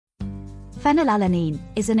Phenylalanine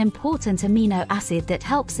is an important amino acid that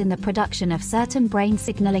helps in the production of certain brain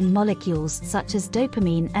signaling molecules such as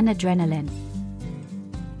dopamine and adrenaline.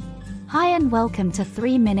 Hi and welcome to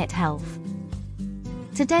 3-Minute Health.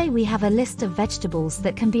 Today we have a list of vegetables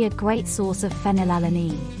that can be a great source of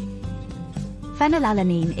phenylalanine.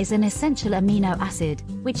 Phenylalanine is an essential amino acid,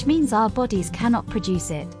 which means our bodies cannot produce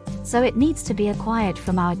it, so it needs to be acquired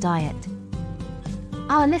from our diet.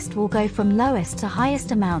 Our list will go from lowest to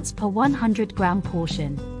highest amounts per 100-gram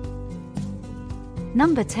portion.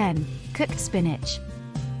 Number 10. Cooked spinach.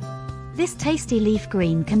 This tasty leaf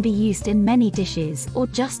green can be used in many dishes or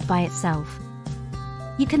just by itself.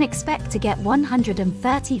 You can expect to get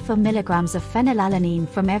 134 milligrams of phenylalanine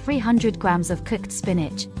from every 100 grams of cooked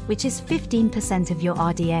spinach, which is 15% of your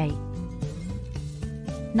RDA.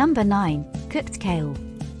 Number 9. Cooked kale.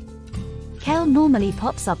 Kale normally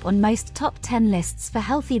pops up on most top 10 lists for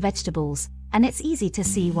healthy vegetables, and it's easy to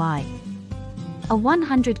see why. A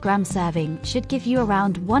 100-gram serving should give you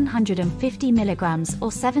around 150 milligrams or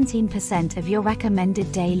 17% of your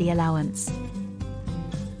recommended daily allowance.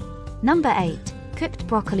 Number 8. Cooked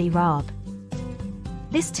broccoli rabe.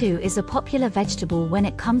 This too is a popular vegetable when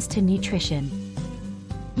it comes to nutrition.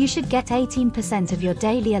 You should get 18% of your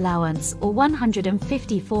daily allowance or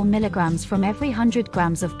 154 milligrams from every 100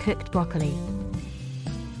 grams of cooked broccoli.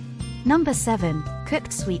 Number 7.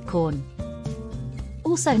 Cooked sweet corn.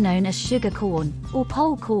 Also known as sugar corn or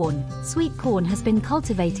pole corn, sweet corn has been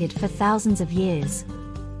cultivated for thousands of years.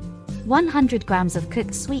 100 grams of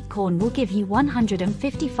cooked sweet corn will give you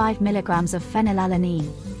 155 milligrams of phenylalanine,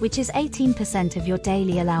 which is 18% of your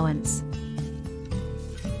daily allowance.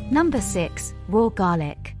 Number 6. Raw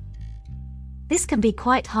garlic. This can be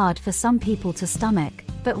quite hard for some people to stomach,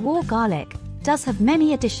 but raw garlic does have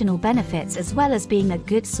many additional benefits as well as being a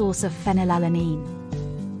good source of phenylalanine.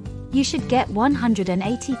 You should get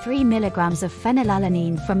 183 milligrams of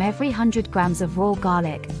phenylalanine from every 100 grams of raw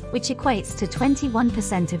garlic, which equates to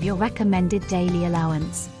 21% of your recommended daily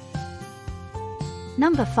allowance.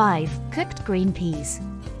 Number 5. Cooked green peas.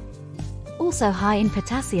 Also high in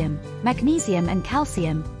potassium, magnesium and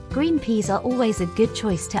calcium, green peas are always a good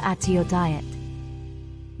choice to add to your diet.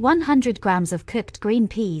 100 grams of cooked green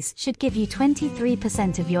peas should give you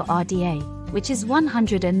 23% of your RDA, which is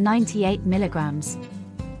 198 milligrams.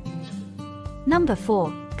 Number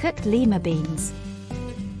 4. Cooked lima beans.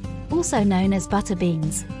 Also known as butter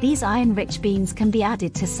beans, these iron-rich beans can be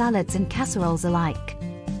added to salads and casseroles alike.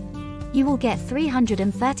 You will get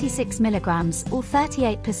 336 milligrams or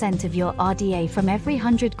 38% of your RDA from every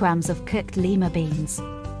 100 grams of cooked lima beans.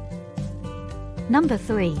 Number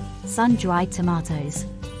 3. Sun-dried tomatoes.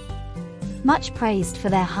 Much praised for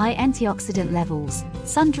their high antioxidant levels,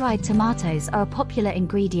 sun-dried tomatoes are a popular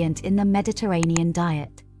ingredient in the Mediterranean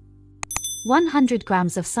diet. 100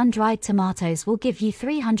 grams of sun-dried tomatoes will give you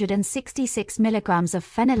 366 milligrams of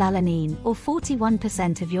phenylalanine or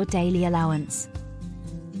 41% of your daily allowance.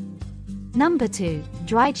 Number 2.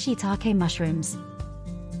 Dried shiitake mushrooms.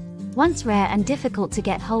 Once rare and difficult to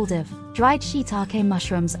get hold of, dried shiitake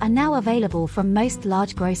mushrooms are now available from most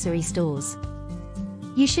large grocery stores.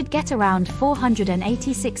 You should get around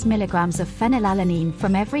 486 milligrams of phenylalanine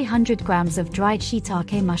from every 100 grams of dried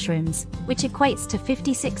shiitake mushrooms, which equates to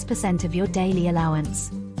 56% of your daily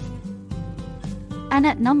allowance. And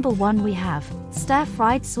at number 1 we have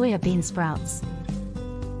stir-fried soybean sprouts.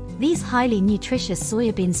 These highly nutritious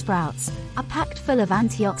soybean sprouts are packed full of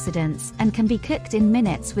antioxidants and can be cooked in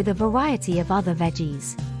minutes with a variety of other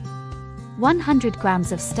veggies. 100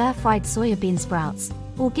 grams of stir-fried soybean sprouts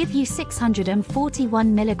will give you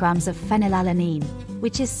 641 milligrams of phenylalanine,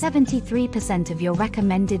 which is 73% of your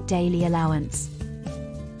recommended daily allowance.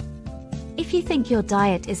 If you think your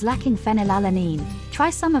diet is lacking phenylalanine,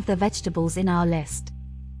 try some of the vegetables in our list.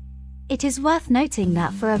 It is worth noting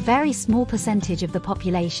that for a very small percentage of the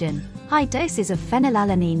population, high doses of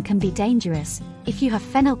phenylalanine can be dangerous. If you have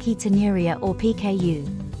phenylketonuria or PKU,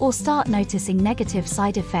 or start noticing negative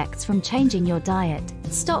side effects from changing your diet,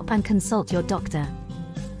 stop and consult your doctor.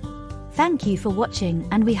 Thank you for watching,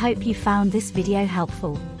 and we hope you found this video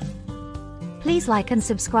helpful. Please like and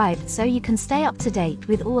subscribe so you can stay up to date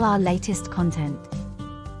with all our latest content.